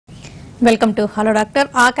Welcome to hello doctor.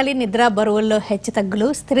 ఆకలి, నిద్ర, బరువుల్లో హెచ్చుతగ్గులు,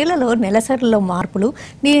 స్త్రీలలో నెలసరిలో మార్పులు,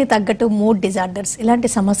 దీనికి తగ్గట్టు మూడ్ డిజార్డర్స్ ఇలాంటి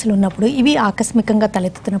సమస్యలు ఉన్నప్పుడు, ఇవి ఆకస్మికంగా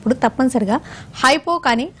తలెత్తుతున్నప్పుడు తప్పనిసరిగా హైపో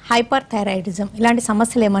కానీ హైపర్ థైరాయిడిజం ఇలాంటి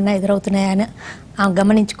సమస్యలు ఏమన్నా ఎదురవుతున్నాయని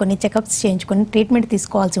గమనించుకొని చెకప్స్ చేయించుకొని ట్రీట్మెంట్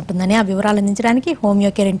తీసుకోవాల్సి ఉంటుందని ఆ వివరాలు అందించడానికి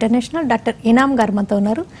హోమియో కేర్ ఇంటర్నేషనల్ డాక్టర్ ఇనామ్ గారు మనతో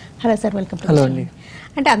ఉన్నారు. Hello sir, welcome. హలో అండి.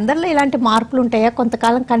 అంటే అందరిలో ఇలాంటి మార్పులు ఉంటాయా?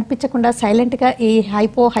 కొంతకాలం కనిపించకుండా సైలెంట్గా ఈ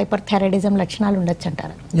హైపర్ థైరాయిడిజం లక్షణాలు ఉండొచ్చు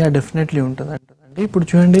అంటారు? యా, డెఫినెట్లీ ఉంటుంది అండి. ఇప్పుడు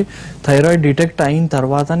చూడండి, థైరాయిడ్ డిటెక్ట్ అయిన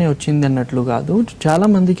తర్వాతనే వచ్చింది అన్నట్లు కాదు. చాలా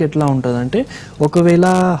మందికి ఎట్లా ఉంటుందంటే, ఒకవేళ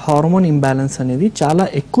హార్మోన్ ఇంబ్యాలెన్స్ అనేది చాలా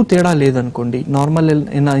ఎక్కువ తేడా లేదనుకోండి, నార్మల్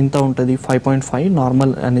ఎంత ఉంటుంది 5.5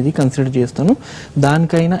 నార్మల్ అనేది కన్సిడర్ చేస్తాను.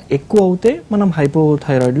 దానికైనా ఎక్కువ అవుతే మనం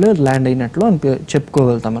హైపోథైరాయిడ్లో ల్యాండ్ అయినట్లు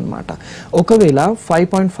చెప్పుకోగలుగుతాం అనమాట. ఒకవేళ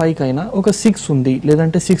 5.5 కైనా ఒక 6 ఉంది,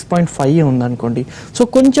 లేదంటే 6.5 ఉంది అనుకోండి, సో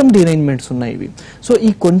కొంచెం డిరేంజ్మెంట్స్ ఉన్నాయి ఇవి. సో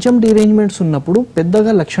ఈ కొంచెం డిరేంజ్మెంట్స్ ఉన్నప్పుడు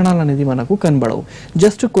పెద్దగా లక్షణాలు అనేది మనకు కనబడవు.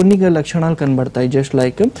 జస్ట్ కొన్ని లక్షణాలు కనబడతాయి. జస్ట్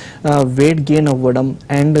లైక్ వెయిట్ గెయిన్ అవ్వడం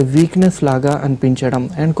అండ్ వీక్నెస్ లాగా అనిపించడం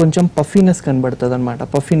అండ్ కొంచెం పఫీనెస్ కనబడుతుంది అనమాట.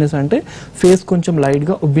 పఫీనెస్ అంటే ఫేస్ కొంచెం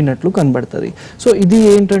లైట్గా ఉబ్బినట్లు కనబడుతుంది. సో ఇది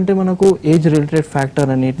ఏంటంటే మనకు ఏజ్ రిలేటెడ్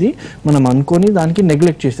ఫ్యాక్టర్ అనేది మనం అనుకొని దానికి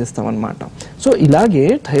నెగ్లెక్ట్ చేసేస్తాం అనమాట. సో ఇలాగే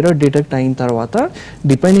థైరాయిడ్ డిటెక్ట్ అయిన తర్వాత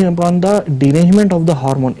depending upon the derangement of the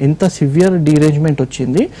hormone, ఎంత సివియర్ డిరేంజ్మెంట్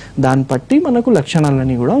వచ్చింది దాన్ని బట్టి మనకు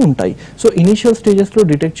లక్షణాలన్నీ కూడా ఉంటాయి. సో ఇనీషియల్ స్టేజెస్లో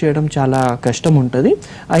డిటెక్ట్ చేయడం చాలా కష్టం ఉంటుంది.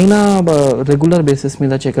 అయినా రెగ్యులర్ బేసిస్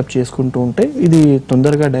మీద చెకప్ చేసుకుంటూ ఉంటే ఇది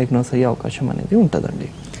తొందరగా డయాగ్నోస్ అయ్యే అవకాశం అనేది ఉంటుందండి.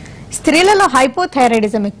 స్త్రీలలో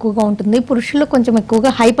హైపోథైరాయిడిజం ఎక్కువగా ఉంటుంది, పురుషుల్లో కొంచెం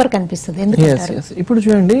ఎక్కువగా హైపర్ కనిపిస్తుంది. ఇప్పుడు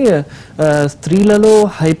చూడండి, స్త్రీలలో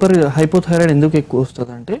హైపోథైరాయిడ్ ఎందుకు ఎక్కువ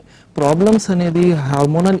వస్తుంది అంటే, ప్రాబ్లమ్స్ అనేది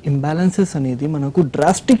హార్మోనల్ ఇంబ్యాలెన్సెస్ అనేది మనకు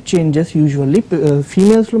డ్రాస్టిక్ చేంజెస్ యూజువల్లీ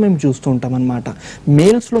ఫీమేల్స్లో మేము చూస్తూ ఉంటాం అనమాట.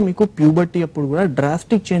 మేల్స్లో మీకు ప్యూబర్టీ అప్పుడు కూడా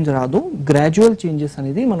డ్రాస్టిక్ చేంజ్ రాదు, గ్రాడ్యువల్ చేంజెస్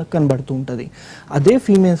అనేది మనకు కనబడుతూ ఉంటుంది. అదే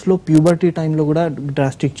ఫీమేల్స్లో ప్యూబర్టీ టైంలో కూడా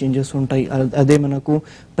డ్రాస్టిక్ చేంజెస్ ఉంటాయి. అదే మనకు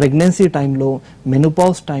ప్రెగ్నెన్సీ టైంలో,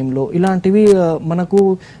 మెనోపాజ్ టైంలో ఇలాంటివి మనకు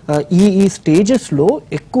ఈ స్టేజెస్లో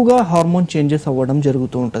ఎక్కువగా హార్మోన్ చేంజెస్ అవ్వడం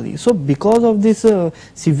జరుగుతూ ఉంటుంది. So because of this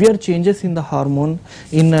severe changes in the hormone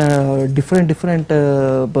in different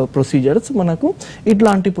procedures మనకు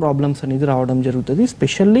ఇట్లాంటి ప్రాబ్లమ్స్ అనేది రావడం జరుగుతుంది.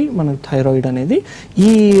 స్పెషల్లీ మనకు థైరాయిడ్ అనేది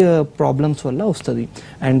ఈ ప్రాబ్లమ్స్ వల్ల వస్తుంది.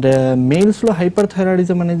 అండ్ మేల్స్లో హైపర్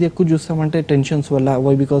థైరాయిడిజం అనేది ఎక్కువ చూస్తామంటే టెన్షన్స్ వల్ల.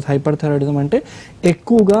 వై? బికాస్ హైపర్ థైరాయిడిజం అంటే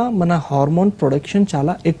ఎక్కువగా మన హార్మోన్ ప్రొడక్షన్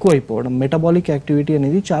చాలా ఎక్కువ అయిపోవడం, మెటబాలిక్ యాక్టివిటీ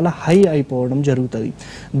అనేది చాలా హై అయిపోవడం జరుగుతుంది.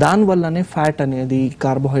 దానివల్లనే ఫ్యాట్ అనేది,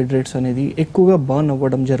 కార్బోహైడ్రేట్స్ అనేది ఎక్కువగా బర్న్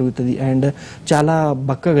అవ్వడం జరుగుతుంది అండ్ చాలా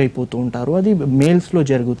బక్కగా అయిపోతూ ఉంటారు. అది మేల్స్లో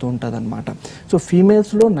జరుగుతూ ఉంటుంది అనమాట. సో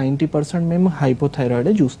ఫీమేల్స్లో 90% మేము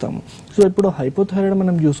హైపోథైరాయిడే చూస్తాము. సో ఇప్పుడు హైపోథైరాయిడ్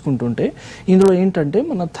మనం చూసుకుంటుంటే ఇందులో ఏంటంటే,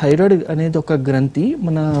 మన థైరాయిడ్ అనేది ఒక గ్రంథి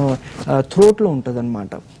మన థ్రోట్లో ఉంటుంది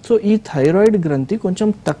అనమాట. సో ఈ థైరాయిడ్ గ్రంథి కొంచెం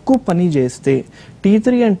తక్కువ పని చేస్తే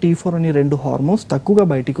T3 అండ్ T4 అనే 2 హార్మోన్స్ తక్కువగా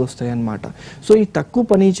బయటికి వస్తాయి అన్నమాట. సో ఈ తక్కువ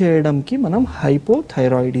పని చేయడంకి మనం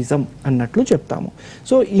హైపోథైరాయిడిజం అన్నట్లు చెప్తాము.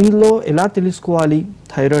 సో ఇందులో ఎలా తెలుసుకోవాలి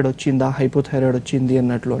థైరాయిడ్ వచ్చిందా, హైపోథైరాయిడ్ వచ్చింది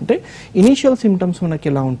అన్నట్లు అంటే, ఇనీషియల్ సిమ్టమ్స్ మనకి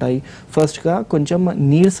ఎలా ఉంటాయి? ఫస్ట్గా కొంచెం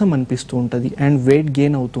నీరసం అనిపిస్తూ ఉంటుంది అండ్ వెయిట్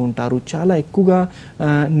గెయిన్ అవుతూ ఉంటారు. చాలా ఎక్కువగా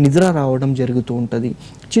నిద్ర రావడం జరుగుతూ ఉంటుంది.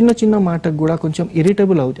 చిన్న మాటకు కూడా కొంచెం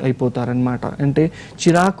ఇరిటబుల్ అయిపోతారనమాట. అంటే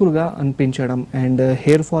చిరాకులుగా అనిపించడం అండ్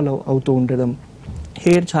హెయిర్ ఫాల్ అవుతూ ఉండడం,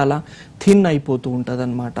 హెయిర్ చాలా థిన్ అయిపోతూ ఉంటుంది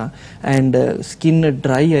అనమాట. అండ్ స్కిన్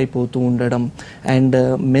డ్రై అయిపోతూ ఉండడం అండ్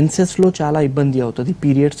మెన్సెస్లో చాలా ఇబ్బంది అవుతుంది,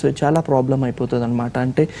 పీరియడ్స్ చాలా ప్రాబ్లం అయిపోతుంది అనమాట.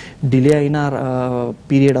 అంటే డిలే అయిన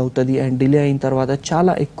పీరియడ్ అవుతుంది అండ్ డిలే అయిన తర్వాత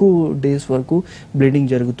చాలా ఎక్కువ డేస్ వరకు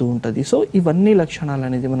బ్లీడింగ్ జరుగుతూ ఉంటుంది. సో ఇవన్నీ లక్షణాలు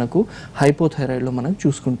అనేది మనకు హైపోథైరాయిడ్లో మనం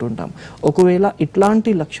చూసుకుంటుంటాం. ఒకవేళ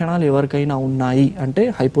ఇట్లాంటి లక్షణాలు ఎవరికైనా ఉన్నాయి అంటే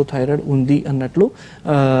హైపోథైరాయిడ్ ఉంది అన్నట్లు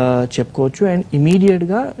చెప్పుకోవచ్చు. అండ్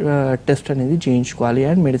ఇమీడియట్గా టెస్ట్ అనేది చేయించుకోవాలి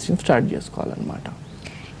అండ్ మెడిసిన్ స్టార్ట్ చేసుకోవాలన్నమాట.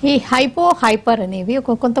 ఈ హైపర్ అనేవి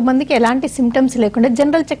కొంతమందికి ఎలాంటి సిమ్టమ్స్ లేకుండా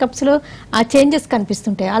జనరల్ చెకప్స్లో ఆ చేంజెస్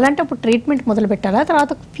కనిపిస్తుంటాయి. అలాంటప్పుడు ట్రీట్మెంట్ మొదలు పెట్టాలా,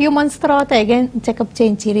 తర్వాత ఫ్యూ మంత్స్ తర్వాత అగైన్ చెకప్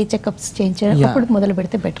చేయించి రీచెకప్స్ చేయించడం అప్పుడు మొదలు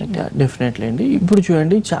పెడితే బెటర్? డెఫినెట్లీ అండి. ఇప్పుడు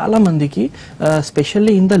చూడండి, చాలా మందికి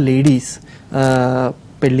స్పెషల్లీ ఇన్ ద లేడీస్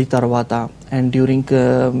పెళ్ళి తర్వాత and during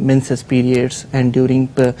menses periods and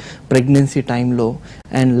during pregnancy టైంలో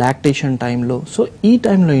అండ్ లాక్టేషన్ టైంలో, సో ఈ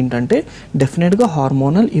టైంలో ఏంటంటే డెఫినెట్గా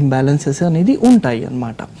హార్మోనల్ ఇంబ్యాలెన్సెస్ అనేది ఉంటాయి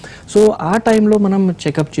అన్నమాట. సో ఆ టైంలో మనం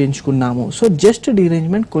చెకప్ చేయించుకున్నాము. సో జస్ట్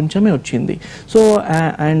డిరేంజ్మెంట్ కొంచెమే వచ్చింది. సో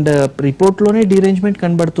అండ్ రిపోర్ట్లోనే డిరేంజ్మెంట్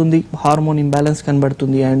కనబడుతుంది, హార్మోన్ ఇంబ్యాలెన్స్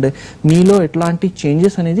కనబడుతుంది అండ్ మీలో ఎట్లాంటి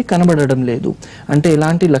చేంజెస్ అనేది కనబడడం లేదు, అంటే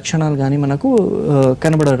ఎలాంటి లక్షణాలు కానీ మనకు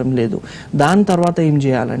కనబడడం లేదు. దాని తర్వాత ఏం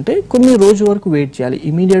చేయాలంటే కొన్ని రోజు వరకు వెయిట్ చేయాలి.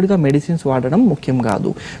 ఇమీడియట్గా మెడిసిన్స్ వాడడం ముఖ్యం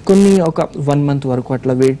కాదు. కొన్ని ఒక 1 month వరకు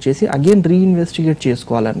అట్లా వెయిట్ చేసి అగైన్ రీఇన్వెస్టిగేట్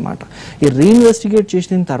చేసుకోవాలన్నమాట. ఈ రీఇన్వెస్టిగేట్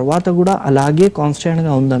చేసిన తర్వాత కూడా అలాగే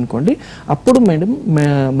కాన్స్టెంట్గా ఉందనుకోండి, అప్పుడు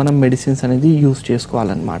మనం మెడిసిన్స్ అనేది యూస్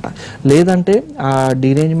చేసుకోవాలన్నమాట. లేదంటే ఆ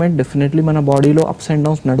డిరేంజ్మెంట్ డెఫినెట్లీ మన బాడీలో అప్స్ అండ్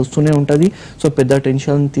డౌన్స్ నడుస్తూనే ఉంటుంది. సో పెద్ద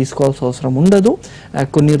టెన్షన్ తీసుకోవాల్సిన అవసరం ఉండదు.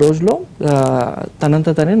 కొన్ని రోజుల్లో తనంత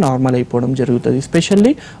తనే నార్మల్ అయిపోవడం జరుగుతుంది.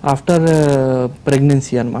 ఎస్పెషల్లీ ఆఫ్టర్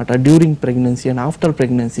ప్రెగ్నెన్సీ అనమాట, during pregnancy and after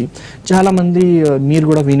pregnancy. చాలామంది మీరు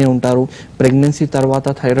కూడా వినే ఉంటారు, ప్రెగ్నెన్సీ తర్వాత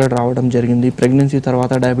థైరాయిడ్ రావడం జరిగింది, ప్రెగ్నెన్సీ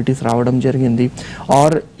తర్వాత డయాబెటీస్ రావడం జరిగింది,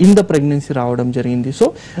 ఆర్ ఇన్ ద ప్రెగ్నెన్సీ రావడం జరిగింది. సో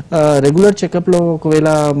రెగ్యులర్ చెకప్లో ఒకవేళ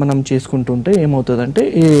మనం చేసుకుంటుంటే ఏమవుతుందంటే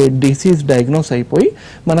ఈ డిసీజ్ డయాగ్నోస్ అయిపోయి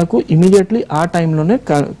మనకు ఇమీడియట్లీ ఆ టైంలోనే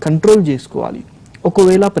కంట్రోల్ చేసుకోవాలి.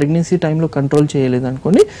 ఒకవేళ ప్రెగ్నెన్సీ టైంలో కంట్రోల్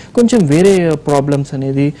చేయలేదనుకోండి, కొంచెం వేరే ప్రాబ్లమ్స్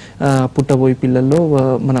అనేది పుట్టబోయే పిల్లల్లో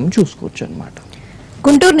మనం చూసుకోవచ్చు అనమాట.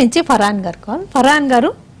 గుంటూరు నుంచి ఫరాన్ గారు కాల్. ఫరాన్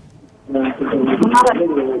గారు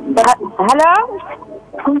హలో,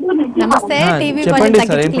 నమస్తే. టీవీ చెప్పండి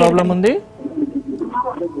సార్, ఏం ప్రాబ్లం ఉంది?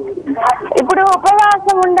 ఇప్పుడు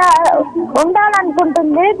ఉపవాసం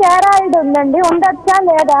ఉండాలనుకుంటుంది, థైరాయిడ్ ఉందండి, ఉండొచ్చా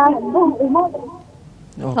లేదా?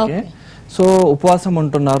 ఓకే, సో ఉపవాసం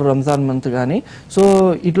ఉంటున్నారు రంజాన్ మంత్ కానీ. సో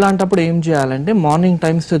ఇట్లాంటప్పుడు ఏం చేయాలంటే మార్నింగ్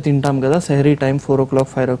టైమ్స్ తింటాం కదా, సెహరీ టైం 4 o'clock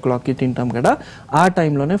 5 o'clockకి తింటాం కదా, ఆ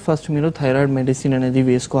టైంలోనే ఫస్ట్ మీరు థైరాయిడ్ మెడిసిన్ అనేది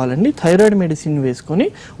వేసుకోవాలండి. థైరాయిడ్ మెడిసిన్ వేసుకొని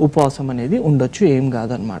ఉపవాసం అనేది ఉండొచ్చు, ఏం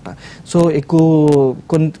కాదనమాట. సో ఎక్కువ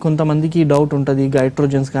కొంతమందికి డౌట్ ఉంటుంది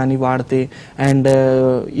గైట్రోజన్స్ కానీ వాడితే అండ్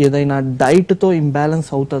ఏదైనా డైట్తో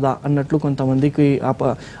ఇంబ్యాలెన్స్ అవుతుందా అన్నట్లు కొంతమందికి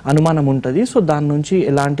అనుమానం ఉంటుంది. సో దాని నుంచి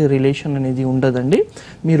ఎలాంటి రిలేషన్ అనేది ఉండదండి.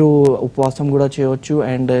 మీరు ఉపవాసం కూడా చేయవచ్చు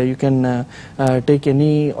and you can take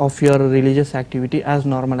any of your religious activity as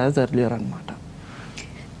normal as earlier అనమాట.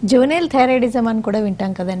 జూనియల్ థైరాయిడిజం అని కూడా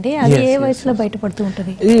వింటాం కదండి, అది ఏ వయసులో బయటపడుతూ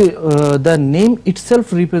ఉంటుంది? The name it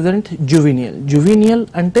self represent జువినియల్. జువినియల్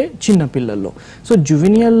అంటే చిన్న పిల్లల్లో. సో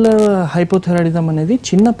జువినియల్ హైపోథైరాయిడిజం అనేది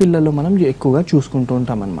చిన్న పిల్లల్లో మనం ఎక్కువగా చూసుకుంటూ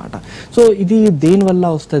ఉంటాం అనమాట. సో ఇది దేనివల్ల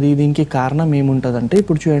వస్తుంది, దీనికి కారణం ఏముంటుందంటే,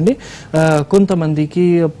 ఇప్పుడు చూడండి కొంతమందికి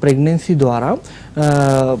ప్రెగ్నెన్సీ ద్వారా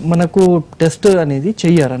మనకు టెస్ట్ అనేది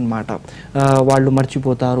చెయ్యరనమాట. వాళ్ళు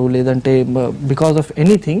మర్చిపోతారు, లేదంటే బికాస్ ఆఫ్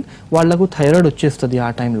ఎనీథింగ్ వాళ్ళకు థైరాయిడ్ వచ్చేస్తుంది ఆ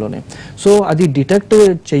టైంలోనే. సో అది డిటెక్ట్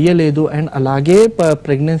చెయ్యలేదు అండ్ అలాగే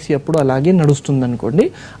ప్రెగ్నెన్సీ అప్పుడు అలాగే నడుస్తుంది అనుకోండి,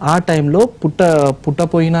 ఆ టైంలో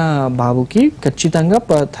పుట్టపోయిన బాబుకి ఖచ్చితంగా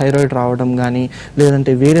థైరాయిడ్ రావడం కానీ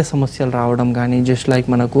లేదంటే వేరే సమస్యలు రావడం కానీ, జస్ట్ లైక్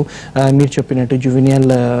మనకు మీరు చెప్పినట్టు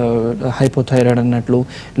జువినియల్ హైపోథైరాయిడ్ అన్నట్లు,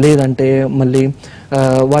 లేదంటే మళ్ళీ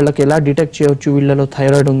వాళ్ళకి ఎలా డిటెక్ట్ చేయవచ్చు వీళ్ళలో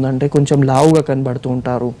థైరాయిడ్ ఉందంటే, కొంచెం లావుగా కనబడుతూ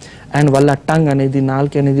ఉంటారు అండ్ వాళ్ళ టంగ్ అనేది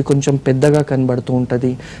నాలుక అనేది కొంచెం పెద్దగా కనబడుతూ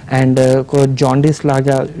ఉంటుంది అండ్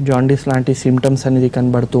జాండీస్ లాంటి సిమ్టమ్స్ అనేది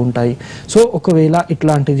కనబడుతూ ఉంటాయి. సో ఒకవేళ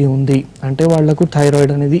ఇట్లాంటిది ఉంది అంటే వాళ్ళకు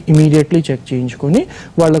థైరాయిడ్ అనేది ఇమీడియట్లీ చెక్ చేయించుకొని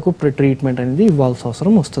వాళ్ళకు ట్రీట్మెంట్ అనేది ఇవ్వాల్సిన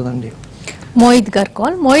అవసరం వస్తుందండి. మోహిత్ గారు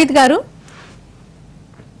కాల్. మోహిత్ గారు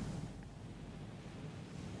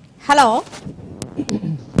హలో.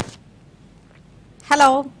 హలో,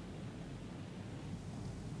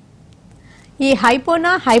 ఈ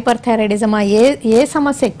హైపోనా హైపర్ థైరాయిడిజమా ఏ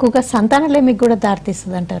సమస్య ఎక్కువగా సంతానలేమికి కూడా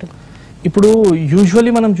దారితీస్తుంది అంటారు? ఇప్పుడు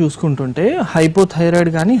యూజువల్లీ మనం చూసుకుంటుంటే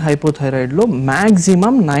హైపోథైరాయిడ్ కానీ హైపోథైరాయిడ్లో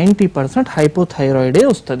మ్యాక్సిమం 90% హైపోథైరాయిడే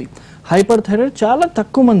వస్తుంది. హైపర్ థైరాయిడ్ చాలా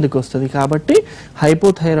తక్కువ మందికి వస్తుంది. కాబట్టి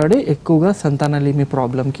హైపోథైరాయిడ్ ఎక్కువగా సంతానలేమి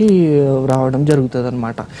ప్రాబ్లంకి రావడం జరుగుతుంది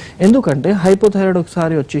అనమాట. ఎందుకంటే హైపోథైరాయిడ్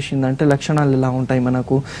ఒకసారి వచ్చేసిందంటే లక్షణాలు ఎలా ఉంటాయి,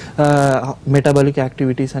 మనకు మెటబాలిక్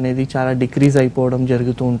యాక్టివిటీస్ అనేది చాలా డిక్రీజ్ అయిపోవడం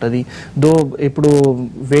జరుగుతూ ఉంటుంది. ఇప్పుడు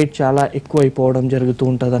వెయిట్ చాలా ఎక్కువ అయిపోవడం జరుగుతూ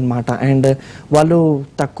ఉంటుంది అనమాట. అండ్ వాళ్ళు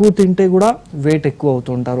తక్కువ తింటే కూడా వెయిట్ ఎక్కువ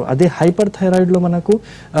అవుతూ ఉంటారు. అదే హైపర్ థైరాయిడ్లో మనకు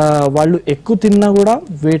వాళ్ళు ఎక్కువ తిన్నా కూడా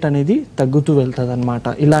వెయిట్ అనేది తగ్గుతూ వెళ్తుంది అనమాట.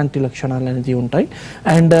 ఇలాంటి లక్షణాలు అనేది ఉంటాయి.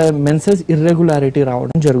 అండ్ మెన్సెస్ ఇర్రెగ్యులారిటీ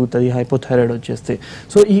రావడం జరుగుతుంది హైపోథైరాయిడ్ వచ్చేస్తే.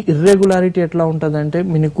 సో ఈ ఇర్రెగ్యులారిటీ ఎట్లా ఉంటుందంటే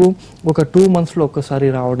మీకు ఒక 2 monthsలో ఒకసారి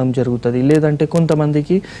రావడం జరుగుతుంది, లేదంటే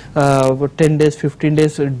కొంతమందికి 10 days 15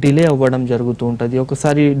 days డిలే అవ్వడం జరుగుతూ ఉంటుంది.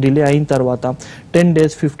 ఒకసారి డిలే అయిన తర్వాత 10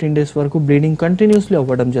 days 15 days వరకు బ్లీడింగ్ కంటిన్యూస్లీ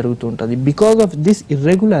అవ్వడం జరుగుతూ ఉంటుంది. Because of this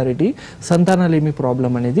irregularity సంతానలేమి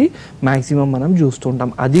problem అనేది మ్యాక్సిమం మనం చూస్తుంటాం.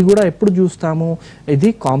 అది కూడా ఎప్పుడు చూస్తాము,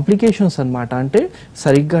 ఇది కాంప్లికేషన్స్ అనమాట. అంటే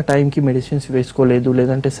సరిగ్గా టైంకి మెడిసిన్స్ వేసుకోలేదు,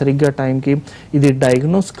 లేదంటే సరిగ్గా టైంకి ఇది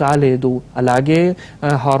డయాగ్నోస్ కాలేదు, అలాగే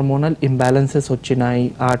హార్మోనల్ ఇంబ్యాలెన్సెస్ వచ్చినాయి,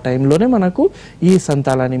 ఆ టైంలోనే మనకు ఈ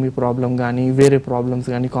సంతానలేమి ప్రాబ్లం కానీ వేరే ప్రాబ్లమ్స్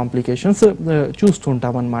కానీ కాంప్లికేషన్స్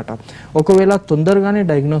చూస్తుంటాం అనమాట. ఒకవేళ తొందరగానే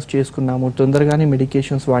డయాగ్నోస్ చేసుకున్నాము, తొందరగానే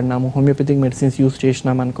మెడికేషన్స్ వాడినాము, హోమియోపతిక్ మెడిసిన్స్ యూస్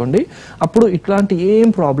చేసినాం అనుకోండి, అప్పుడు ఇట్లాంటి ఏం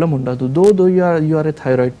ప్రాబ్లం ఉండదు. Though you are A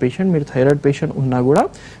thyroid patient, మీరు థైరాయిడ్ పేషెంట్ ఉన్నా కూడా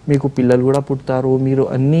మీకు పిల్లలు కూడా పుడతారు, మీరు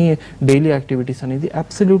అన్ని డైలీ యాక్టివిటీస్ అనేది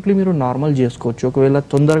అబ్సల్యూట్లీ ఇన్స్టెంట్లీ మీరు నార్మల్ చేసుకోవచ్చు ఒకవేళ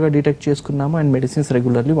తొందరగా డిటెక్ట్ చేసుకున్నాము అండ్ మెడిసిన్స్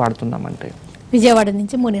రెగ్యులర్లీ వాడుతున్నామంటే. విజయవాడ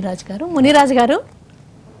నుంచి మునిరాజ్ గారు. మునిరాజ్ గారు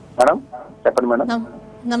మేడం చెప్పండి మేడం.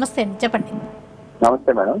 నమస్తే అండి, చెప్పండి.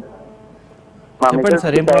 నమస్తే మేడం. మా చెప్పండి మిస్సెస్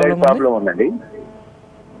సార్, ఏం థైరాయిడ్ ప్రాబ్లం ప్రాబ్లం ఉందండి.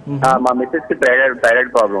 మా మిస్సెస్ కి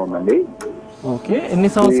థైరాయిడ్ ప్రాబ్లం ఉందండి. ఓకే, ఎన్ని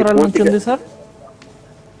సంవత్సరాల నుంచి ఉంది సార్?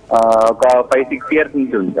 ఒక 5-6 ఇయర్స్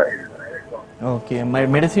నుంచి ఉంది సార్. ఓకే,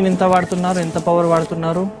 మెడిసిన్ ఎంత వాడుతున్నారు, ఎంత పవర్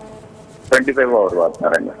వాడుతున్నారు? 25 hours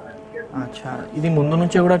వాడుతున్నారండి. అచ్చా, ఇది ముందు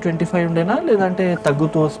నుంచి కూడా 25 ఉండేనా లేదంటే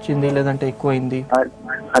తగ్గుతూ వచ్చింది లేదంటే ఎక్కువైంది?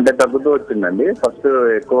 అంటే తగ్గుతూ వచ్చిందండి. ఫస్ట్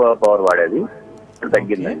ఎక్కువ పవర్ వాడేది,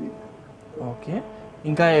 తగ్గిందండి. ఓకే,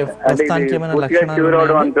 ఇంకా ప్రస్తుతానికి ఏమైనా లక్షణాలు క్యూర్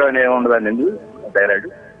అవడం అంటూ ఏముండదండి థైరాయిడ్?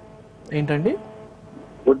 ఏంటండి?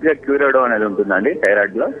 పూర్తిగా క్యూర్ అవడం అనేది ఉంటుందండి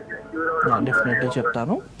థైరాయిడ్ లో? డెఫినెట్లీ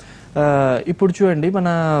చెప్తాను. ఇప్పుడు చూడండి, మన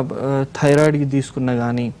థైరాయిడ్కి తీసుకున్నా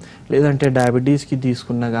కానీ లేదంటే డయాబెటీస్కి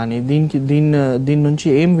తీసుకున్నా కానీ దీని నుంచి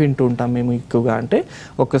ఏం వింటూ ఉంటాం మేము ఎక్కువగా అంటే,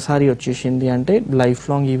 ఒక్కసారి వచ్చేసింది అంటే లైఫ్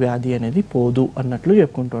లాంగ్ ఈ వ్యాధి అనేది పోదు అన్నట్లు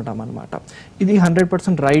చెప్పుకుంటూ ఉంటాం అనమాట. ఇది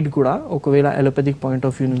 100% రైట్ కూడా. ఒకవేళ అలోపతిక్ పాయింట్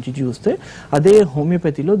ఆఫ్ వ్యూ నుంచి చూస్తే, అదే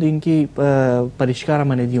హోమియోపతిలో దీనికి పరిష్కారం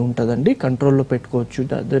అనేది ఉంటుందండి, కంట్రోల్లో పెట్టుకోవచ్చు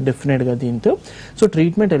డెఫినెట్గా దీంతో. సో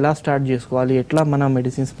ట్రీట్మెంట్ ఎలా స్టార్ట్ చేసుకోవాలి, ఎట్లా మన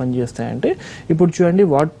మెడిసిన్స్ పనిచేస్తాయంటే, ఇప్పుడు చూడండి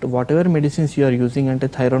what ever medicines you're using అంటే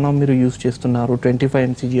థైరోనామ్ మీరు యూజ్ చేస్తున్నారు 25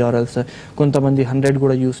 mcg ఆర్ఎల్స్, కొంతమంది 100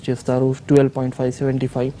 కూడా యూజ్ చేస్తారు, 12.5,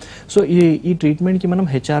 75. సో ఈ ట్రీట్మెంట్కి మనం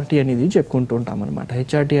హెచ్ఆర్టీ అనేది చెప్పుకుంటూ ఉంటాం అనమాట.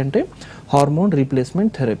 హెచ్ఆర్టీ అంటే హార్మోన్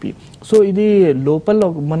రీప్లేస్మెంట్ థెరపీ. సో ఇది లోపల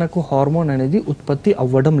మనకు హార్మోన్ అనేది ఉత్పత్తి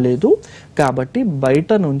అవ్వడం లేదు కాబట్టి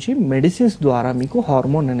బయట నుంచి మెడిసిన్స్ ద్వారా మీకు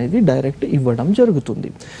హార్మోన్ అనేది డైరెక్ట్ ఇవ్వడం జరుగుతుంది.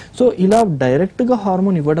 సో ఇలా డైరెక్ట్గా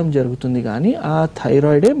హార్మోన్ ఇవ్వడం జరుగుతుంది కానీ ఆ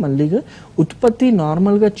థైరాయిడే మళ్ళీ ఉత్పత్తి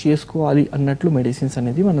నార్మల్గా చేసుకోవాలి అన్నట్లు మెడిసిన్స్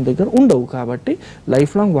అనేది మన దగ్గర ఉండవు కాబట్టి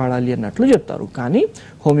లైఫ్ లాంగ్ వాడాలి అన్నట్లు చెప్తారు. కానీ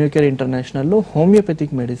హోమియోకేర్ ఇంటర్నేషనల్లో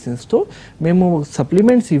హోమియోపతిక్ మెడిసిన్స్తో మేము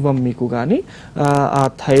సప్లిమెంట్స్ ఇవ్వం మీకు, కానీ ఆ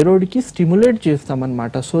థైరాయిడ్కి స్టిమ్యులేట్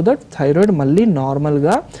చేస్తామన్నమాట. సో దట్ థైరాయిడ్ మళ్ళీ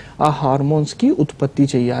నార్మల్గా ఆ హార్మోన్స్కి ఉత్పత్తి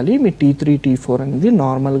చేయాలి, మీ T3, T4 అనేది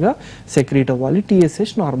నార్మల్గా సెక్రీట్ అవ్వాలి,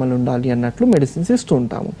 TSH నార్మల్ ఉండాలి అన్నట్లు మెడిసిన్స్ ఇస్తూ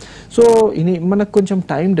ఉంటాము. సో ఇది మనకు కొంచెం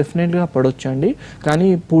టైం డెఫినెట్గా పడొచ్చండి, కానీ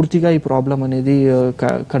పూర్తిగా ఈ ప్రాబ్లం అనేది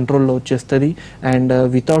కంట్రోల్లో వచ్చేస్తుంది. And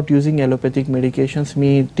without using allopathic medications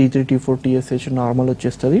me T3, T4, TSH normal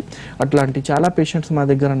వచ్చేస్తుంది. అట్లాంటి చాలా పేషెంట్స్ మా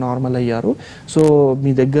దగ్గర నార్మల్ అయ్యారు. సో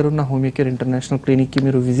మీ దగ్గర ఉన్న హోమియోకేర్ ఇంటర్నేషనల్ క్లినిక్కి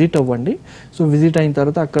మీరు విజిట్ అవ్వండి. సో విజిట్ అయిన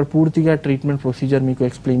తర్వాత అక్కడ పూర్తిగా ట్రీట్మెంట్ ప్రొసీజర్ మీకు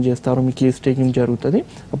ఎక్స్ప్లెయిన్ చేస్తారు, మీ కేస్ టేకింగ్ జరుగుతుంది.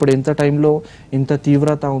 అప్పుడు ఎంత టైంలో ఎంత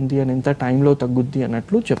తీవ్రత ఉంది అని ఎంత టైంలో తగ్గుద్ది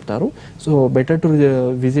అన్నట్లు చెప్తారు. So better to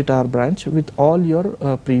visit our branch with all your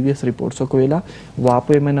previous reports. ఒకవేళ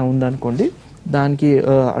వాపు ఏమైనా ఉందనుకోండి, దానికి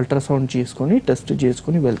అల్ట్రాసౌండ్ చేసుకొని టెస్ట్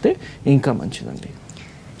చేసుకొని వెళ్తే ఇంకా మంచిదండి.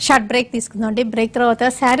 షార్ట్ బ్రేక్ తీసుకుందాం అండి. బ్రేక్ తర్వాత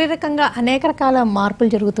శారీరకంగా అనేక రకాల మార్పులు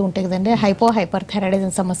జరుగుతూ ఉంటాయి కదండి, హైపర్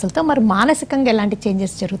థైరాయిడిజం సమస్యలతో. మరి మానసికంగా ఎలాంటి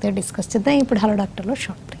చేంజెస్ జరుగుతాయో డిస్కస్ చేద్దాం ఇప్పుడు hello డాక్టర్లో.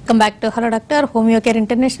 Short break. Come back to hello doctor. Homeocare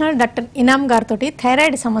international doctor ఇనామ్ గారితో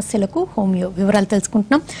థైరాయిడ్ సమస్యలకు హోమియో వివరాలు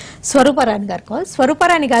తెలుసుకుంటున్నాం. స్వరూపరాణి గారు కాల్.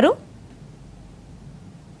 స్వరూపరాణి గారు,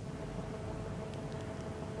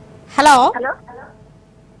 హలో.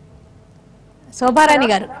 శోభారాణి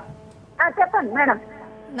గారు చెప్పండి మేడం.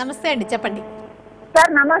 నమస్తే అండి, చెప్పండి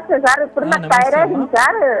సార్. నమస్తే సార్. ఇప్పుడు నాకు థైరాయిడ్ ఉంది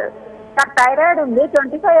సార్. నాకు థైరాయిడ్ ఉంది,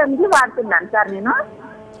 25 mg వాడుతున్నాను సార్ నేను.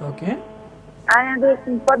 ఓకే, అది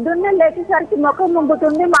పొద్దున్నే లేచేసరికి ముఖం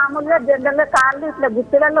ముంగుతుంది, మామూలుగా జనరల్ గా కాళ్ళు ఇట్లా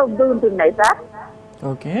గుత్తులలో ఉబ్బు ఉంటున్నాయి సార్.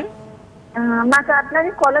 ఓకే, నాకు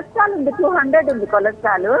అట్లాగే కొలెస్ట్రాల్ ఉంది, 200 ఉంది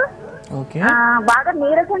కొలెస్ట్రాల్. బాగా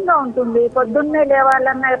నీరసంగా ఉంటుంది, పొద్దున్నే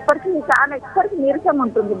లేవాలన్నా ఎప్పటికీ నీరసం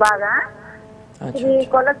ఉంటుంది బాగా. ఇది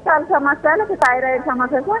కొలెస్ట్రాల్ సమస్య లేక థైరాయిడ్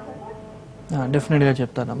సమస్య సార్? డెఫినెట్గా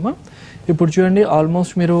చెప్తానమ్మా. ఇప్పుడు చూడండి,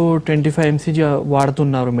 ఆల్మోస్ట్ మీరు 25 mcg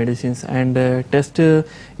వాడుతున్నారు మెడిసిన్స్. అండ్ టెస్ట్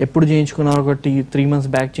ఎప్పుడు చేయించుకున్నారు? ఒక 3 months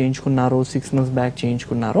బ్యాక్ చేయించుకున్నారు, 6 months బ్యాక్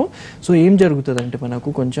చేయించుకున్నారు. సో ఏం జరుగుతుందంటే,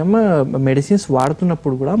 మనకు కొంచెం మెడిసిన్స్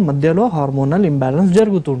వాడుతున్నప్పుడు కూడా మధ్యలో హార్మోనల్ ఇంబ్యాలెన్స్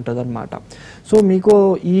జరుగుతూ ఉంటుంది అనమాట. సో మీకు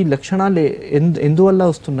ఈ లక్షణాలు ఎందువల్ల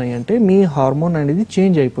వస్తున్నాయి అంటే, మీ హార్మోన్ అనేది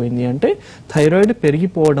చేంజ్ అయిపోయింది, అంటే థైరాయిడ్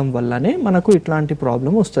పెరిగిపోవడం వల్లనే మనకు ఇట్లాంటి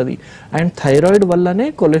ప్రాబ్లం వస్తుంది. అండ్ థైరాయిడ్ వల్లనే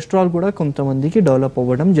కొలెస్ట్రాల్ కూడా కొంతమందికి డెవలప్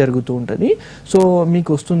అవ్వడం జరుగుతూ ఉంటుంది. సో మీకు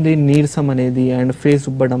వస్తుంది నీరసం అనేది, అండ్ ఫేస్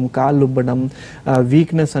ఉబ్బడం, కాళ్ళు ఉబ్బడం,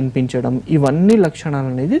 వీక్నెస్ అనిపించడం, ఇవన్నీ లక్షణాలు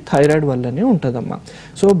అనేది థైరాయిడ్ వల్లనే ఉంటుందమ్మా.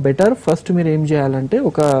 సో బెటర్ ఫస్ట్ మీరు ఏం చేయాలంటే,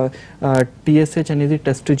 ఒక TSH అనేది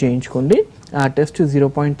టెస్ట్ చేయించుకోండి. ఆ టెస్ట్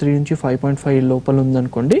 0.3 నుంచి 5.5 లోపల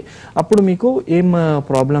ఉందనుకోండి, అప్పుడు మీకు ఏం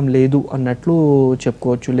ప్రాబ్లం లేదు అన్నట్లు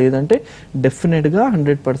చెప్పుకోవచ్చు. లేదంటే డెఫినెట్గా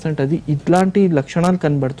 100% అది ఇట్లాంటి లక్షణాలు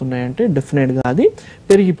కనబడుతున్నాయంటే డెఫినెట్గా అది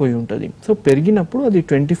పెరిగిపోయి ఉంటుంది. సో పెరిగినప్పుడు అది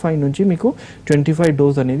 25 నుంచి మీకు 25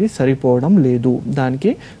 డోస్ అనేది సరిపోవడం లేదు.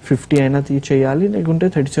 దానికి 50 అయినా చేయాలి, లేకుంటే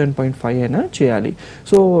 37.5 అయినా చేయాలి.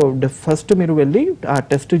 సో ఫస్ట్ మీరు వెళ్ళి ఆ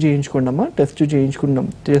టెస్ట్ చేయించుకోండమ్మా. టెస్ట్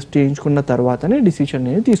చేయించుకున్న తర్వాతనే డిసిషన్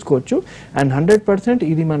అనేది తీసుకోవచ్చు. అండ్ 100%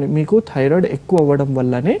 ఇది మీకు థైరాయిడ్ ఎక్కువ అవ్వడం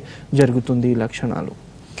వల్లనే జరుగుతుంది ఈ లక్షణాలు.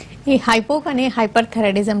 ఈ హైపో కానీ హైపర్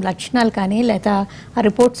థైరాయిడిజం లక్షణాలు కానీ లేదా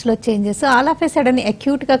రిపోర్ట్స్లో changes all of A sudden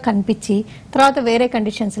అక్యూట్గా కనిపించి తర్వాత వేరే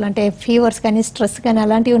కండిషన్స్లో అంటే ఫీవర్స్ కానీ స్ట్రెస్ కానీ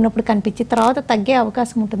అలాంటివి ఉన్నప్పుడు కనిపించి తర్వాత తగ్గే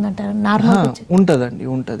అవకాశం ఉంటుందంటారు? నార్మల్ ఉంటుందండి,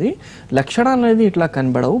 ఉంటుంది. లక్షణాలు అనేది ఇట్లా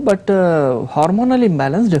కనబడవు, బట్ హార్మోనల్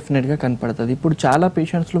ఇంబ్యాలెన్స్ డెఫినెట్గా కనపడుతుంది. ఇప్పుడు చాలా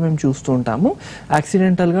పేషెంట్స్లో మేము చూస్తూ ఉంటాము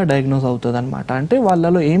యాక్సిడెంటల్గా డయాగ్నోస్ అవుతుంది అనమాట. అంటే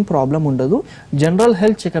వాళ్ళలో ఏం ప్రాబ్లం ఉండదు, జనరల్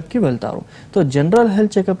హెల్త్ చెకప్కి వెళ్తారు. సో జనరల్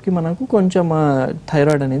హెల్త్ చెకప్కి మనకు కొంచెం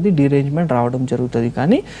థైరాయిడ్ అనేది డిరేంజ్మెంట్ రావడం జరుగుతుంది,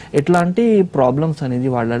 కానీ ఎట్లాంటి ప్రాబ్లమ్స్ అనేది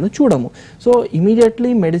వాళ్ళలో చూడము. సో ఇమీడియట్లీ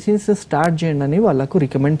మెడిసిన్స్ స్టార్ట్ చేయండి అని వాళ్ళకు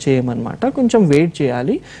రికమెండ్ చేయమన్నమాట. కొంచెం వెయిట్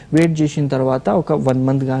చేయాలి. వెయిట్ చేసిన తర్వాత ఒక 1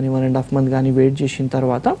 మంత్ కానీ 1.5 మంత్ కానీ వెయిట్ చేసిన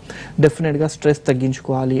తర్వాత డెఫినెట్గా స్ట్రెస్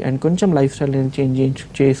తగ్గించుకోవాలి అండ్ కొంచెం లైఫ్ స్టైల్ చేంజ్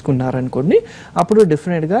చేసుకున్నారనుకోండి, అప్పుడు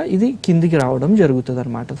డెఫినెట్గా ఇది కిందికి రావడం జరుగుతుంది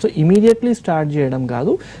అనమాట. సో ఇమీడియట్లీ స్టార్ట్ చేయడం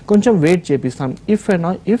కాదు, కొంచెం వెయిట్ చేపిస్తాం.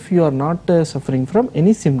 If you are not suffering from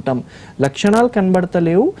any symptom, లక్షణాలు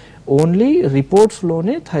కనబడతలేవు, ఓన్లీ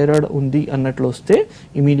రిపోర్ట్స్లోనే థైరాయిడ్ ఉంది అన్నట్లు వస్తే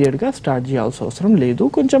ఇమీడియట్గా స్టార్ట్ చేయాల్సిన అవసరం లేదు.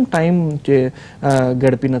 కొంచెం టైం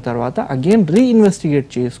గడిపిన తర్వాత అగైన్ రీఇన్వెస్టిగేట్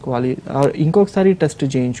చేసుకోవాలి, ఇంకొకసారి టెస్ట్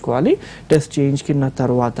చేయించుకోవాలి. టెస్ట్ చేయించుకున్న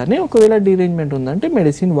తర్వాతనే ఒకవేళ డిరేంజ్మెంట్ ఉందంటే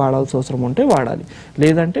మెడిసిన్ వాడాల్సిన అవసరం ఉంటే వాడాలి,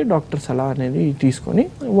 లేదంటే డాక్టర్ సలహా అనేది తీసుకొని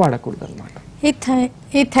వాడకూడదు అనమాట.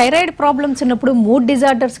 ఈ థైరాయిడ్ ప్రాబ్లమ్స్ ఉన్నప్పుడు మూడ్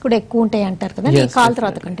డిజార్డర్స్ కూడా ఎక్కువ ఉంటాయి అంటారు కదా. ఈ కాల్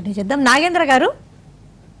తర్వాత కంటిన్యూ చేద్దాం. నాగేంద్ర గారు,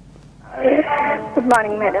 గుడ్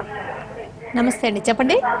మార్నింగ్ మేడం. నమస్తే అండి,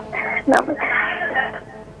 చెప్పండి.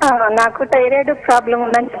 నాకు థైరాయిడ్ ప్రాబ్లం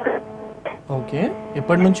ఉందని చెప్పి. ఓకే,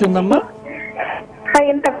 ఎప్పటి నుంచి ఉందమ్మా?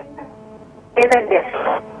 ఇంత లేదండి,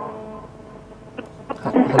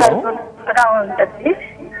 ఉంటుంది.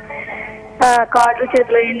 కాళ్ళు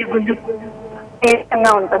చేతిలో వెళ్ళి గుంజు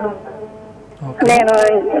నీరసంగా ఉంటుంది. నేను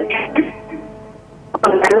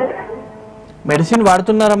మెడిసిన్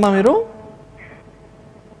వాడుతున్నారమ్మా మీరు?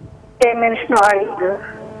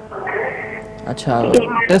 అచ్చా,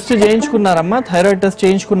 టెస్ట్ చేయించుకున్నారమ్మా? Thyroid test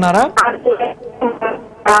చేయించుకున్నారా?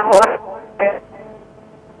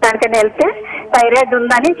 దానికని వెళ్తే థైరాయిడ్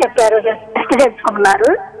ఉందని చెప్పారు, టెస్ట్ చేసుకున్నారు.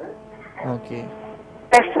 ఓకే,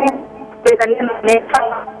 టెస్ట్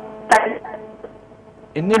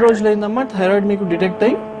ఎన్ని రోజులైందమ్మా థైరాయిడ్ మీకు డిటెక్ట్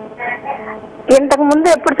అయ్యి? ఇంతకు ముందు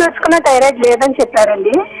ఎప్పుడు చూసుకున్నా థైరాయిడ్ లేదని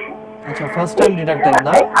చెప్పారండి. ఫస్ట్ టైం డిటెక్ట్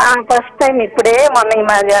అయిందా? ఫస్ట్ టైం ఇప్పుడే మొన్న ఈ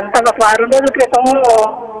మాది అంతా ఒక 6 రోజుల క్రితం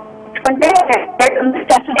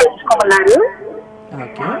టెస్ట్ చేసుకోమన్నారు.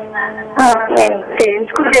 నేను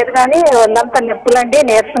చేయించుకోలేదు, కానీ ఒళ్ళంతా నొప్పులండి,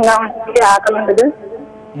 నీరసంగా ఉంటుంది, ఆకలి ఉండదు.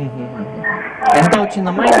 ఎంత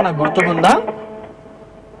వచ్చిందమ్మా, ఏమన్నా గుర్తుకుందా?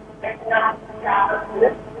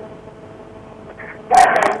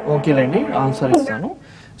 ఓకేలేండి, ఆన్సర్ ఇస్తాను.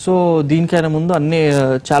 సో దీనికైనా ముందు అన్ని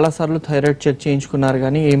చాలాసార్లు థైరాయిడ్ చెక్ చేయించుకున్నారు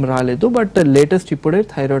కానీ ఏం రాలేదు, బట్ లేటెస్ట్ ఇప్పుడే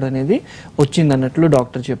థైరాయిడ్ అనేది వచ్చింది అన్నట్లు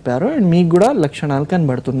డాక్టర్ చెప్పారు. అండ్ మీకు కూడా లక్షణాలు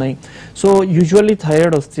కనబడుతున్నాయి. సో యూజువల్లీ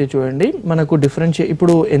థైరాయిడ్ వస్తే చూడండి మనకు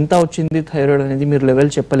ఇప్పుడు ఎంత వచ్చింది థైరాయిడ్ అనేది మీరు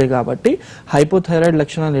లెవెల్ చెప్పలే కాబట్టి హైపోథైరాయిడ్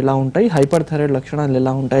లక్షణాలు ఎలా ఉంటాయి, హైపర్ థైరాయిడ్ లక్షణాలు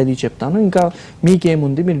ఎలా ఉంటాయి అది చెప్తాను. ఇంకా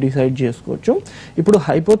మీకేముంది మీరు డిసైడ్ చేసుకోవచ్చు. ఇప్పుడు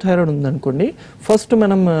హైపోథైరాయిడ్ ఉందనుకోండి, ఫస్ట్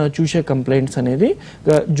మనం చూసే కంప్లైంట్స్ అనేది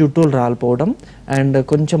జుట్టులు రాలిపోవడం అండ్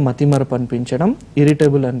కొంచెం మతిమరపు అనిపించడం,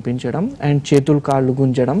 ఇరిటబుల్ అనిపించడం అండ్ చేతులు కాళ్ళు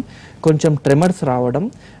గుంజడం, కొంచెం ట్రెమర్స్ రావడం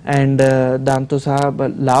అండ్ దాంతో సహా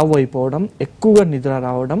లావ్ అయిపోవడం, ఎక్కువగా నిద్ర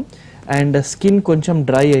రావడం అండ్ స్కిన్ కొంచెం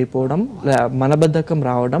డ్రై అయిపోవడం, మలబద్ధకం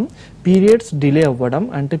రావడం, పీరియడ్స్ డిలే అవ్వడం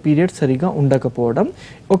అంటే పీరియడ్స్ సరిగా ఉండకపోవడం.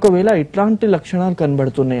 ఒకవేళ ఇట్లాంటి లక్షణాలు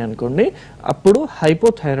కనబడుతున్నాయి అనుకోండి, అప్పుడు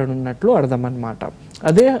హైపోథైరాయిడ్ ఉన్నట్లు అర్థం అన్నమాట.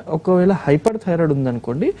 అదే ఒకవేళ హైపర్ థైరాయిడ్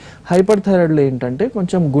ఉందనుకోండి, హైపర్ థైరాయిడ్లో ఏంటంటే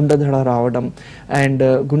కొంచెం గుండె దడ రావడం అండ్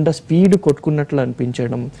గుండె స్పీడ్ కొట్టుకున్నట్లు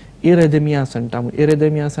అనిపించడం, ఇరెథమియాస్ అంటాము.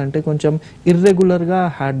 ఇరెథమియాస్ అంటే కొంచెం ఇర్రెగ్యులర్గా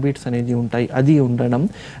హార్ట్ బీట్స్ అనేది ఉంటాయి, అది ఉండడం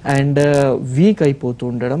అండ్ వీక్ అయిపోతూ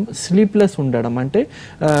ఉండడం, స్లీప్లెస్ ఉండడం అంటే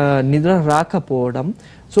నిద్ర రాకపోవడం.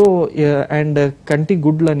 సో అండ్ కంటి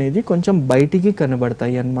గుడ్లు అనేది కొంచెం బయటికి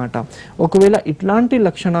కనబడతాయి అన్నమాట. ఒకవేళ ఇట్లాంటి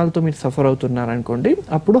లక్షణాలతో మీరు సఫర్ అవుతున్నారనుకోండి,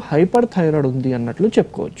 అప్పుడు హైపర్ థైరాయిడ్ ఉంది అన్నట్లు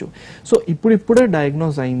చెప్పుకోవచ్చు. సో ఇప్పుడే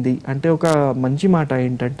డయాగ్నోస్ అయింది అంటే ఒక మంచి మాట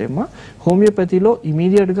ఏంటంటే హోమియోపతిలో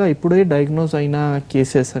ఇమీడియట్గా ఇప్పుడే డయాగ్నోస్ అయిన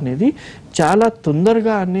కేసెస్ అనేది చాలా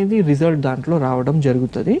తొందరగా అనేది రిజల్ట్ దాంట్లో రావడం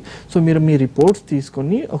జరుగుతుంది. సో మీరు మీ రిపోర్ట్స్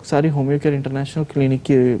తీసుకొని ఒకసారి హోమియోకేర్ ఇంటర్నేషనల్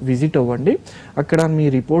క్లినిక్కి విజిట్ అవ్వండి. అక్కడ మీ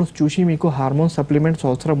రిపోర్ట్స్ చూసి మీకు హార్మోన్ సప్లిమెంట్స్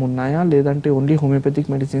అవసరం ఉన్నాయా లేదంటే ఓన్లీ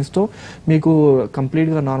హోమియోపతిక్ మెడిసిన్స్తో మీకు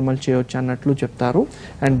కంప్లీట్గా నార్మల్ చేయవచ్చు అన్నట్లు చెప్తారు.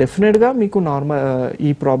 అండ్ డెఫినెట్గా మీకు నార్మల్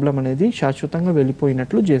ఈ ప్రాబ్లం అనేది శాశ్వతంగా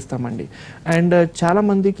వెళ్ళిపోయినట్లు చేస్తామండి. అండ్ చాలా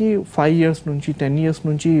మందికి 5 years నుంచి 10 years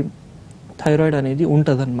నుంచి థైరాయిడ్ అనేది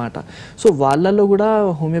ఉంటుందన్నమాట. సో వాళ్ళలో కూడా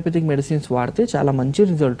హోమియోపతిక్ మెడిసిన్స్ వాడితే చాలా మంచి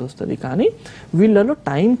రిజల్ట్ వస్తుంది. కానీ వీళ్ళలో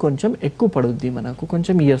టైం కొంచెం ఎక్కువ పడుద్ది, మనకు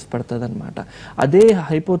కొంచెం ఇయర్స్ పడుతుంది అనమాట. అదే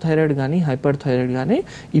హైపోథైరాయిడ్ కానీ హైపర్ థైరాయిడ్ కానీ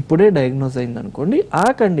ఇప్పుడే డయాగ్నోజ్ అయింది అనుకోండి, ఆ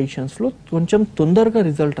కండిషన్స్లో కొంచెం తొందరగా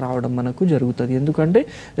రిజల్ట్ రావడం మనకు జరుగుతుంది. ఎందుకంటే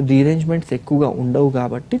రీఅరేంజ్మెంట్స్ ఎక్కువగా ఉండవు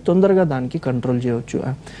కాబట్టి తొందరగా దానికి కంట్రోల్ చేయవచ్చు.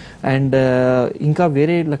 అండ్ ఇంకా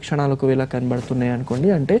వేరే లక్షణాలు ఒకవేళ కనబడుతున్నాయి అనుకోండి,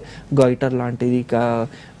 అంటే గైటర్ లాంటిది,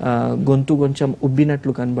 గొంతు కొంచెం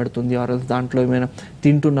ఉబ్బినట్లు కనబడుతుంది, ఆర్ఎల్స్ దాంట్లో ఏమైనా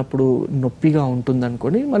తింటున్నప్పుడు నొప్పిగా ఉంటుంది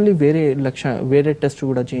అనుకోండి, మళ్ళీ వేరే టెస్ట్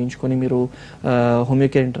కూడా చేయించుకొని మీరు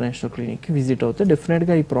హోమియోకేర్ ఇంటర్నేషనల్ క్లినిక్కి విజిట్ అవుతే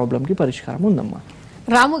డెఫినెట్గా ఈ ప్రాబ్లంకి పరిష్కారం ఉందమ్మా.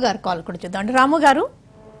 రాము గారు కాల్ కూడా చూద్దాం అండి. రాము గారు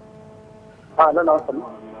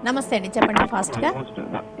నమస్తే అండి, చెప్పండి ఫాస్ట్గా.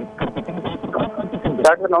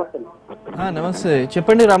 నమస్తే,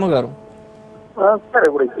 చెప్పండి రాము గారు. సార్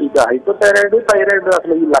ఇప్పుడు ఇది హైపోథైరాయిడ్ థైరాయిడ్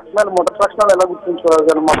అసలు ఈ లక్షణాలు మొదటి లక్షణాలు ఎలా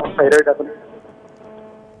గుర్తించుకోవాలి మనం థైరాయిడ్ అసలు?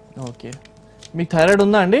 ఓకే, మీకు థైరాయిడ్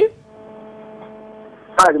ఉందా అండి?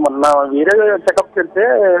 అది మొన్న వేరే చెకప్ చేస్తే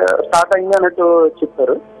స్టార్ట్ అయింది అన్నట్టు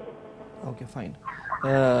చెప్పారు. Okay fine.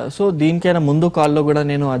 సో దీనికైనా ముందు కాల్లో కూడా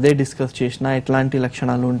నేను అదే డిస్కస్ చేసిన ఎట్లాంటి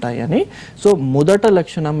లక్షణాలు ఉంటాయని. సో మొదట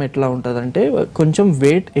లక్షణం ఎట్లా ఉంటుందంటే కొంచెం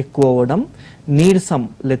వెయిట్ ఎక్కువ అవ్వడం, నీరసం,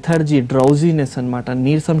 లెథర్జీ, డ్రౌజీనెస్ అనమాట,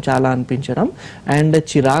 నీరసం చాలా అనిపించడం, అండ్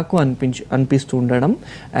చిరాకు అనిపిస్తూ ఉండడం,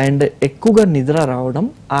 అండ్ ఎక్కువగా నిద్ర రావడం,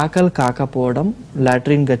 ఆకలి కాకపోవడం,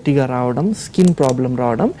 లాట్రిన్ గట్టిగా రావడం, స్కిన్ ప్రాబ్లం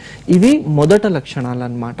రావడం, ఇవి మొదట లక్షణాలు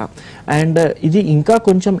అనమాట. అండ్ ఇది ఇంకా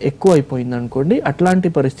కొంచెం ఎక్కువ అయిపోయింది అనుకోండి,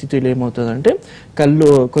 అట్లాంటి పరిస్థితులు ఏమవుతుందంటే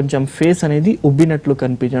కళ్ళు కొంచెం ఫేస్ అనేది ఉబ్బినట్లు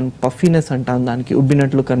కనిపించడం, పఫీనెస్ అంటాం దానికి,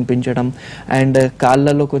 ఉబ్బినట్లు కనిపించడం, అండ్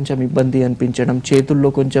కాళ్ళలో కొంచెం ఇబ్బంది అనిపించడం,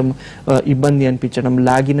 చేతుల్లో కొంచెం ఇబ్బంది అనిపించడం,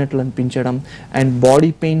 లాగినట్లు అనిపించడం, అండ్ బాడీ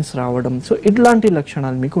పెయిన్స్ రావడం. సో ఇట్లాంటి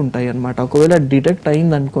లక్షణాలు మీకు ఉంటాయి అన్నమాట. ఒకవేళ డిటెక్ట్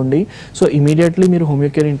అయింది అనుకోండి, సో ఇమీడియట్లీ మీరు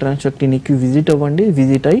హోమియోకేర్ ఇంటర్నేషనల్ క్లినిక్కి విజిట్ అవ్వండి.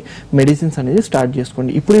 విజిట్ అయ్యి మెడిసిన్స్ అనేది స్టార్ట్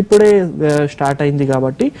చేసుకోండి. ఇప్పుడే స్టార్ట్ అయింది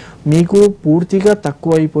కాబట్టి మీకు పూర్తిగా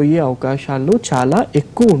తక్కువ అయిపోయే అవకాశాలు చాలా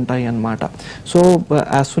ఎక్కువ ఉంటాయి అన్నమాట. So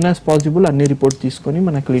as soon as possible అన్ని రిపోర్ట్ తీసుకొని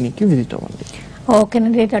మన క్లినిక్కి విజిట్ అవ్వండి.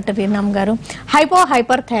 ఓకేనండి డాక్టర్ వీర్నామ్ గారు,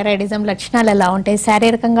 హైపర్ థైరాయిడిజం లక్షణాలు ఎలా ఉంటాయి,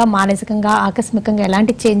 శారీరకంగా మానసికంగా ఆకస్మికంగా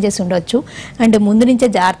ఎలాంటి చేంజెస్ ఉండొచ్చు, అండ్ ముందు నుంచే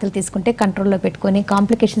జాగ్రత్తలు తీసుకుంటే కంట్రోల్లో పెట్టుకొని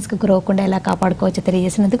కాంప్లికేషన్స్కి గురవకుండా ఎలా కాపాడుకోవచ్చో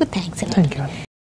తెలియజేసినందుకు థ్యాంక్స్.